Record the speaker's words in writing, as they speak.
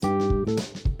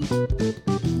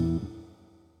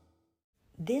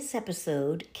This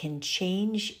episode can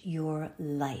change your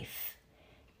life.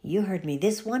 You heard me.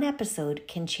 This one episode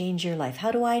can change your life.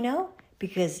 How do I know?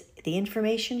 Because the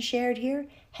information shared here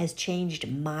has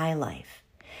changed my life.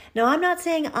 Now, I'm not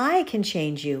saying I can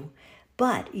change you,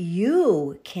 but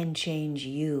you can change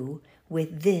you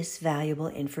with this valuable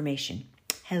information.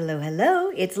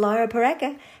 Hello. It's Laura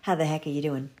Pareca. How the heck are you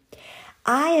doing?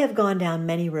 I have gone down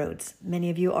many roads. Many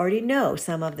of you already know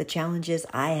some of the challenges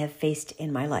I have faced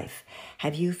in my life.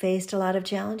 Have you faced a lot of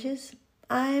challenges?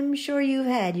 I'm sure you've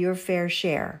had your fair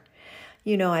share.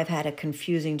 You know, I've had a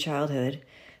confusing childhood.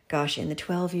 Gosh, in the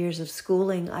 12 years of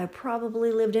schooling, I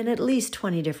probably lived in at least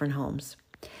 20 different homes.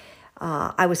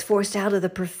 I was forced out of the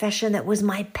profession that was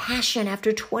my passion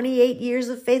after 28 years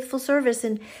of faithful service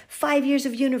and 5 years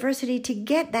of university to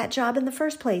get that job in the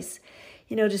first place.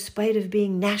 You know, despite of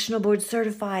being National Board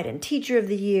Certified and Teacher of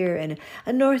the Year and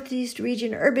a Northeast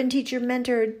Region Urban Teacher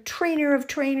Mentor, Trainer of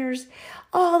Trainers,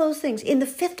 all those things in the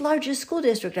 5th largest school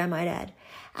district, I might add.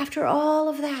 After all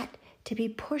of that, to be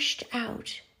pushed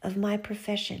out of my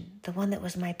profession, the one that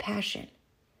was my passion.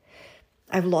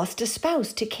 I've lost a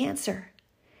spouse to cancer.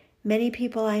 Many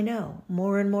people I know,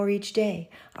 more and more each day,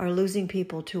 are losing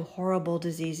people to horrible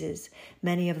diseases,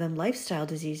 many of them lifestyle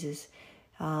diseases.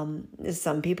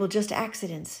 Some people just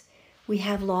accidents. We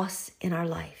have loss in our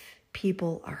life.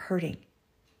 People are hurting,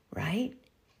 right?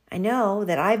 I know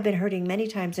that I've been hurting many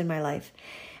times in my life,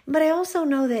 but I also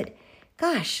know that,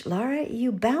 gosh, Laura,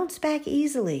 you bounce back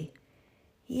easily.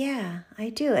 Yeah, I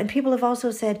do. And people have also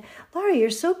said, Laura,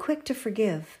 you're so quick to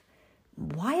forgive.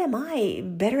 Why am I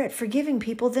better at forgiving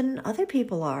people than other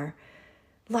people are?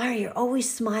 Laura, you're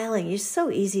always smiling. You're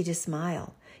so easy to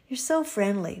smile. You're so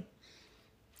friendly.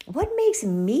 What makes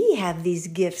me have these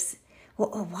gifts?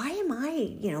 Well, why am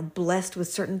I, blessed with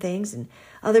certain things, and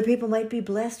other people might be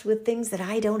blessed with things that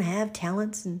I don't have,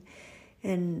 talents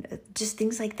and just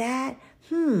things like that?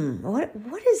 What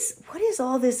is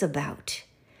all this about?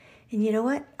 And you know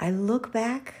what? I look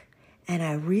back and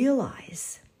I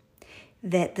realize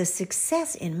that the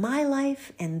success in my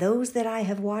life and those that I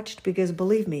have watched, because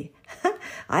believe me,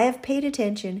 I have paid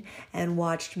attention and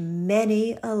watched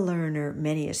many a learner,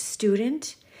 many a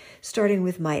student, starting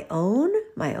with my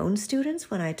own students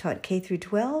when I taught K through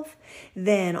 12,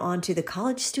 then on to the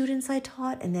college students I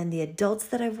taught, and then the adults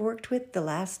that I've worked with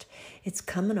it's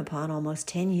coming upon almost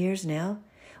 10 years now,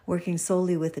 working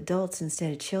solely with adults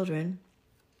instead of children.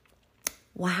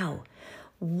 Wow.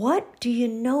 What do you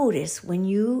notice when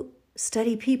you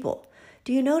study people?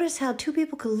 Do you notice how two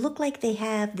people can look like they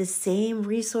have the same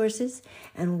resources,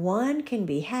 and one can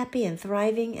be happy and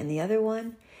thriving and the other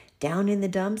one down in the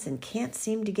dumps and can't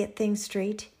seem to get things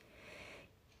straight?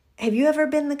 Have you ever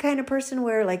been the kind of person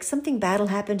where something bad will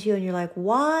happen to you and you're like,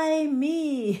 why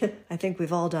me? I think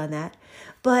we've all done that.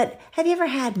 But have you ever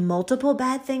had multiple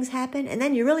bad things happen and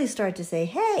then you really start to say,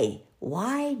 hey,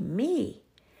 why me?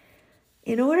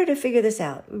 In order to figure this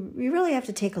out, you really have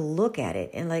to take a look at it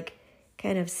and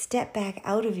kind of step back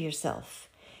out of yourself.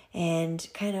 And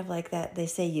kind of like that, they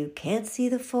say you can't see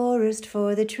the forest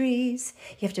for the trees.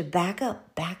 You have to back up,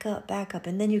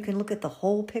 and then you can look at the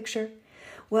whole picture.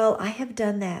 Well, I have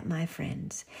done that, my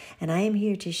friends, and I am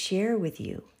here to share with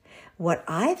you what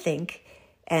I think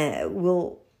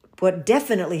what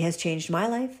definitely has changed my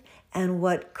life, and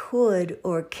what could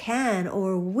or can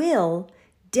or will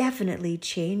definitely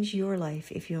change your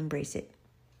life if you embrace it.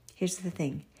 Here's the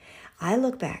thing. I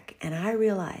look back and I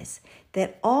realize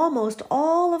that almost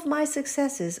all of my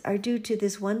successes are due to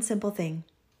this one simple thing.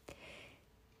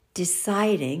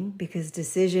 Deciding, because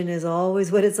decision is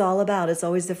always what it's all about. It's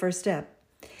always the first step.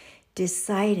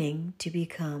 Deciding to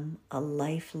become a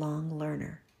lifelong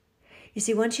learner. You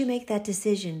see, once you make that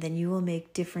decision, then you will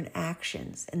make different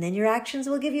actions. And then your actions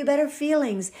will give you better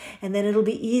feelings. And then it'll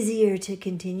be easier to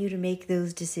continue to make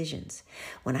those decisions.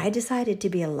 When I decided to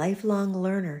be a lifelong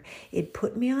learner, it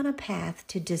put me on a path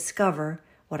to discover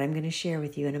what I'm going to share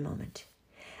with you in a moment.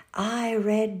 I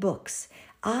read books.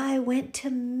 I went to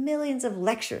millions of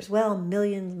lectures. Well,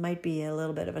 millions might be a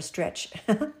little bit of a stretch.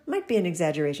 Might be an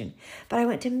exaggeration. But I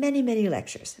went to many, many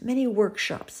lectures, many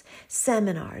workshops,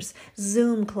 seminars,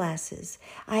 Zoom classes.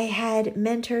 I had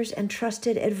mentors and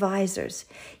trusted advisors.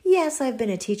 Yes, I've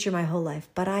been a teacher my whole life,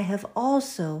 but I have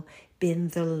also been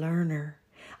the learner.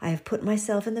 I have put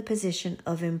myself in the position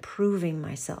of improving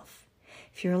myself.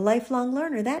 If you're a lifelong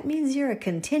learner, that means you're a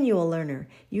continual learner.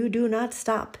 You do not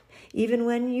stop. Even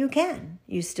when you can,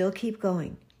 you still keep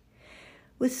going.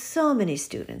 With so many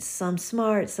students, some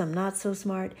smart, some not so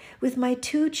smart, with my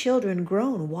 2 children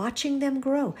grown, watching them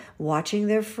grow, watching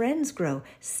their friends grow,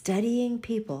 studying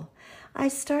people, I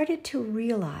started to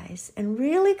realize and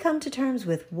really come to terms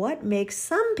with what makes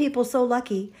some people so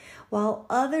lucky while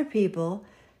other people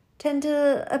tend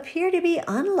to appear to be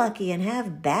unlucky and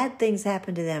have bad things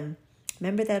happen to them.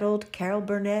 Remember that old Carol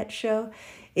Burnett show?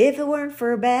 If it weren't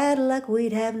for bad luck,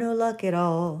 we'd have no luck at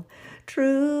all.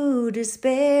 True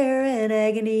despair and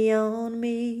agony on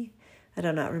me. I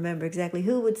do not remember exactly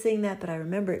who would sing that, but I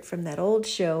remember it from that old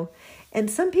show. And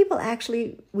some people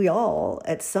actually, we all,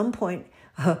 at some point,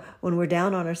 when we're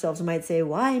down on ourselves, might say,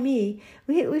 why me?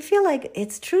 We feel like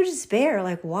it's true despair.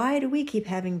 Like, why do we keep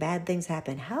having bad things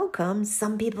happen? How come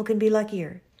some people can be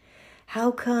luckier?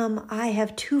 How come I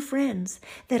have two friends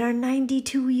that are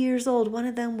 92 years old? One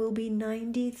of them will be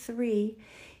 93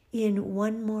 in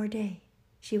one more day.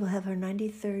 She will have her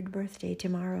 93rd birthday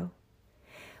tomorrow.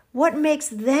 What makes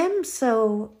them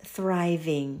so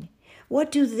thriving?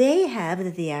 What do they have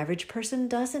that the average person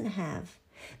doesn't have,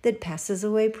 that passes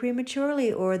away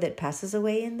prematurely or that passes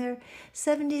away in their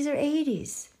 70s or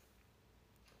 80s?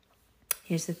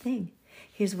 Here's the thing.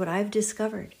 Here's what I've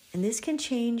discovered, and this can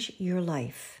change your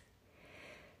life.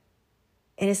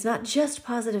 And it's not just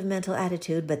positive mental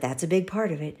attitude, but that's a big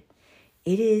part of it.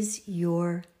 It is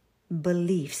your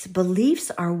beliefs. Beliefs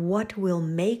are what will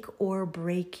make or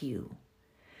break you.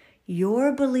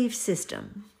 Your belief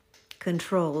system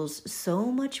controls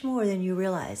so much more than you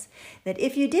realize, that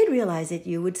if you did realize it,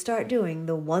 you would start doing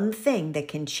the one thing that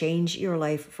can change your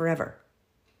life forever.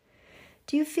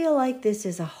 Do you feel like this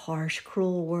is a harsh,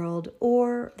 cruel world,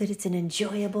 or that it's an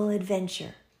enjoyable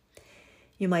adventure?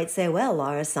 You might say, well,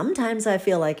 Laura, sometimes I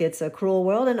feel like it's a cruel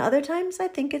world, and other times I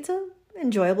think it's an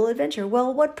enjoyable adventure.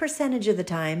 Well, what percentage of the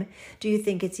time do you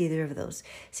think it's either of those?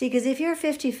 See, because if you're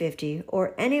 50-50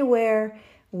 or anywhere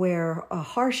where a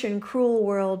harsh and cruel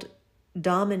world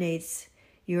dominates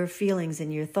your feelings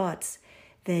and your thoughts,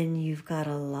 then you've got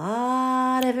a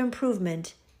lot of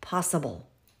improvement possible.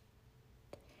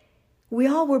 We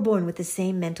all were born with the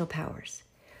same mental powers.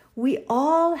 We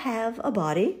all have a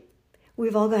body,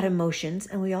 we've all got emotions,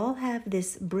 and we all have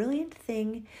this brilliant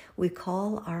thing we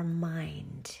call our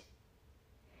mind.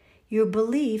 Your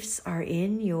beliefs are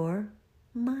in your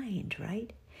mind,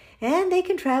 right? And they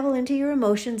can travel into your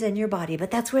emotions and your body, but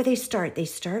that's where they start. They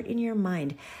start in your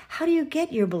mind. How do you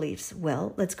get your beliefs?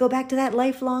 Well, let's go back to that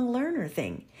lifelong learner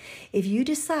thing. If you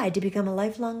decide to become a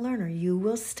lifelong learner, you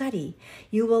will study.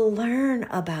 You will learn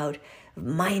about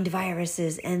mind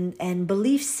viruses and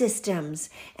belief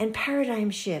systems and paradigm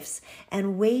shifts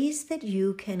and ways that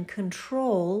you can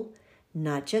control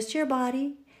not just your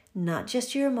body, not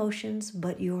just your emotions,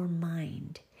 but your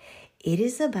mind. It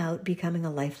is about becoming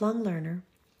a lifelong learner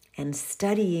and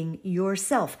studying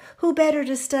yourself. Who better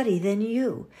to study than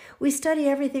you? We study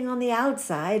everything on the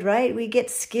outside, right? We get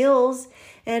skills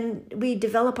and we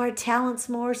develop our talents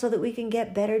more so that we can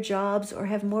get better jobs or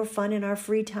have more fun in our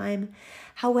free time.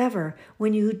 However,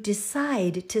 when you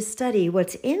decide to study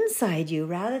what's inside you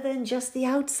rather than just the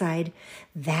outside,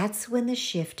 that's when the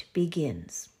shift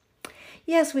begins.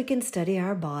 Yes, we can study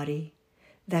our body.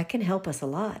 That can help us a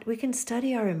lot. We can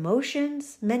study our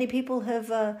emotions. Many people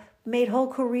have made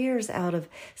whole careers out of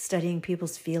studying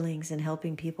people's feelings and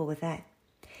helping people with that.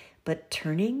 But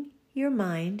turning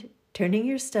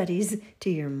your studies to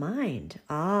your mind,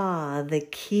 the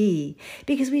key.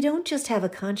 Because we don't just have a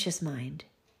conscious mind.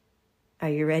 Are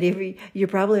you ready? You're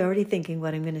probably already thinking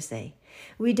what I'm going to say.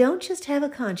 We don't just have a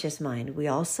conscious mind. We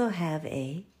also have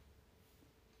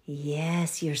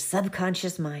your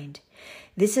subconscious mind.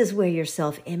 This is where your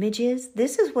self-image is.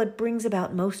 This is what brings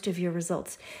about most of your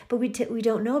results. But we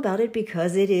don't know about it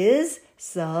because it is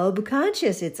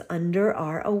subconscious. It's under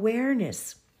our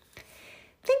awareness.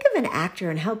 Think of an actor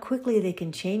and how quickly they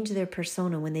can change their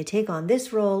persona when they take on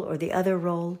this role or the other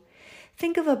role.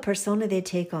 Think of a persona they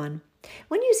take on.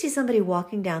 When you see somebody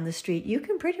walking down the street, you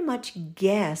can pretty much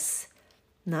guess,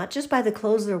 not just by the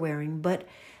clothes they're wearing, but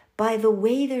by the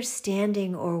way they're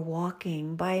standing or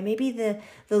walking, by maybe the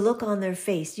look on their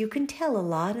face. You can tell a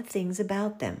lot of things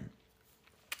about them.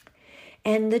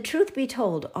 And the truth be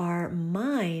told, our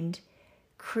mind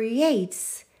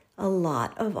creates a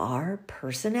lot of our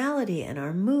personality and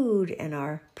our mood and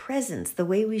our presence, the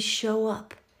way we show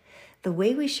up.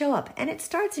 And it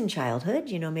starts in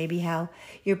childhood, maybe how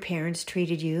your parents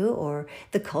treated you or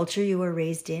the culture you were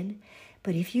raised in.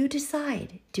 But if you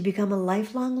decide to become a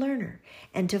lifelong learner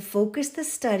and to focus the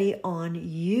study on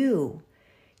you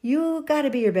got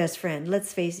to be your best friend.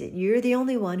 Let's face it, you're the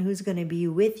only one who's going to be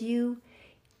with you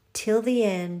till the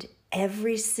end,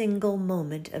 every single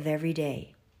moment of every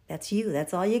day. That's you.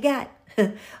 That's all you got.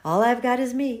 All I've got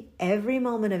is me. Every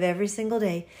moment of every single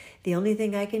day. The only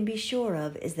thing I can be sure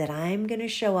of is that I'm going to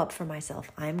show up for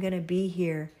myself. I'm going to be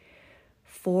here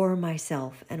for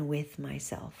myself and with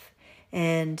myself.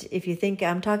 And if you think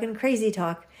I'm talking crazy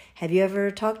talk, have you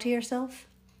ever talked to yourself?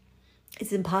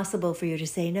 It's impossible for you to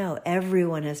say no.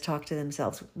 Everyone has talked to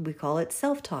themselves. We call it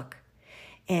self-talk.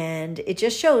 And it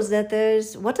just shows that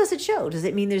what does it show? Does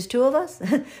it mean there's two of us?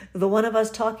 The one of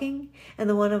us talking and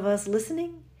the one of us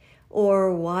listening?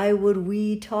 Or why would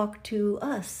we talk to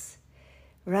us?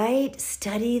 Right?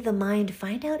 Study the mind.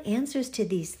 Find out answers to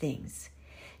these things.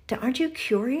 Aren't you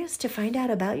curious to find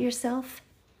out about yourself?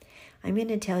 I'm going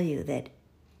to tell you that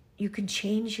you can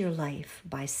change your life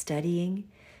by studying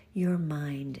your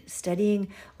mind, studying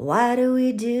why do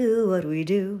we do what we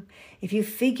do. If you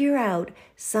figure out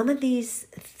some of these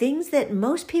things that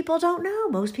most people don't know,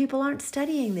 most people aren't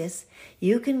studying this,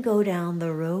 you can go down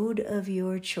the road of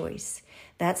your choice.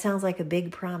 That sounds like a big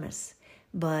promise,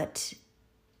 but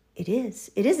it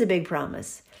is. It is a big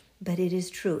promise, but it is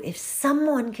true. If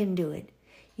someone can do it,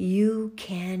 you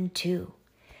can too.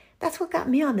 That's what got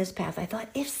me on this path. I thought,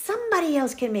 if somebody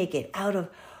else can make it out of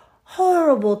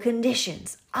horrible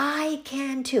conditions, I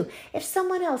can too. If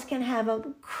someone else can have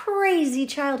a crazy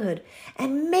childhood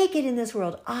and make it in this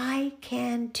world, I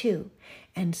can too.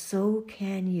 And so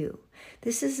can you.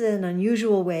 This is an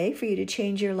unusual way for you to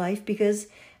change your life because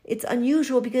it's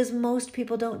unusual because most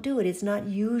people don't do it. It's not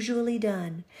usually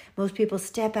done. Most people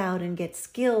step out and get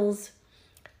skills,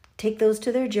 take those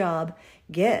to their job,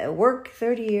 work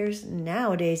 30 years.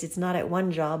 Nowadays, it's not at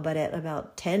one job, but at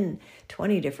about 10,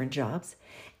 20 different jobs.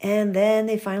 And then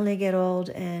they finally get old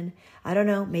and I don't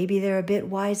know, maybe they're a bit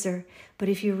wiser. But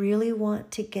if you really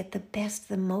want to get the best,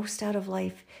 the most out of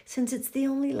life, since it's the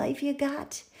only life you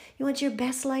got, you want your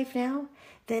best life now,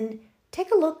 then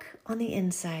take a look on the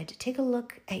inside. Take a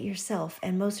look at yourself.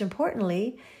 And most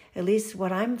importantly, at least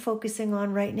what I'm focusing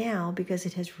on right now, because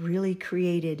it has really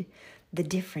created the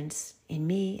difference in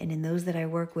me and in those that I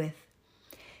work with,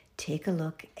 take a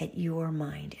look at your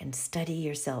mind and study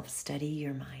yourself, study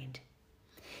your mind.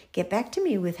 Get back to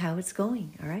me with how it's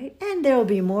going, all right? And there will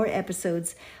be more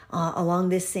episodes along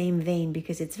this same vein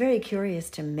because it's very curious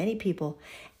to many people.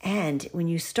 And when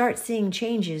you start seeing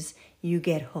changes, you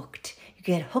get hooked. You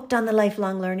get hooked on the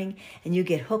lifelong learning and you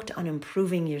get hooked on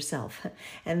improving yourself.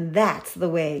 And that's the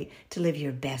way to live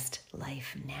your best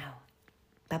life now.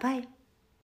 Bye-bye.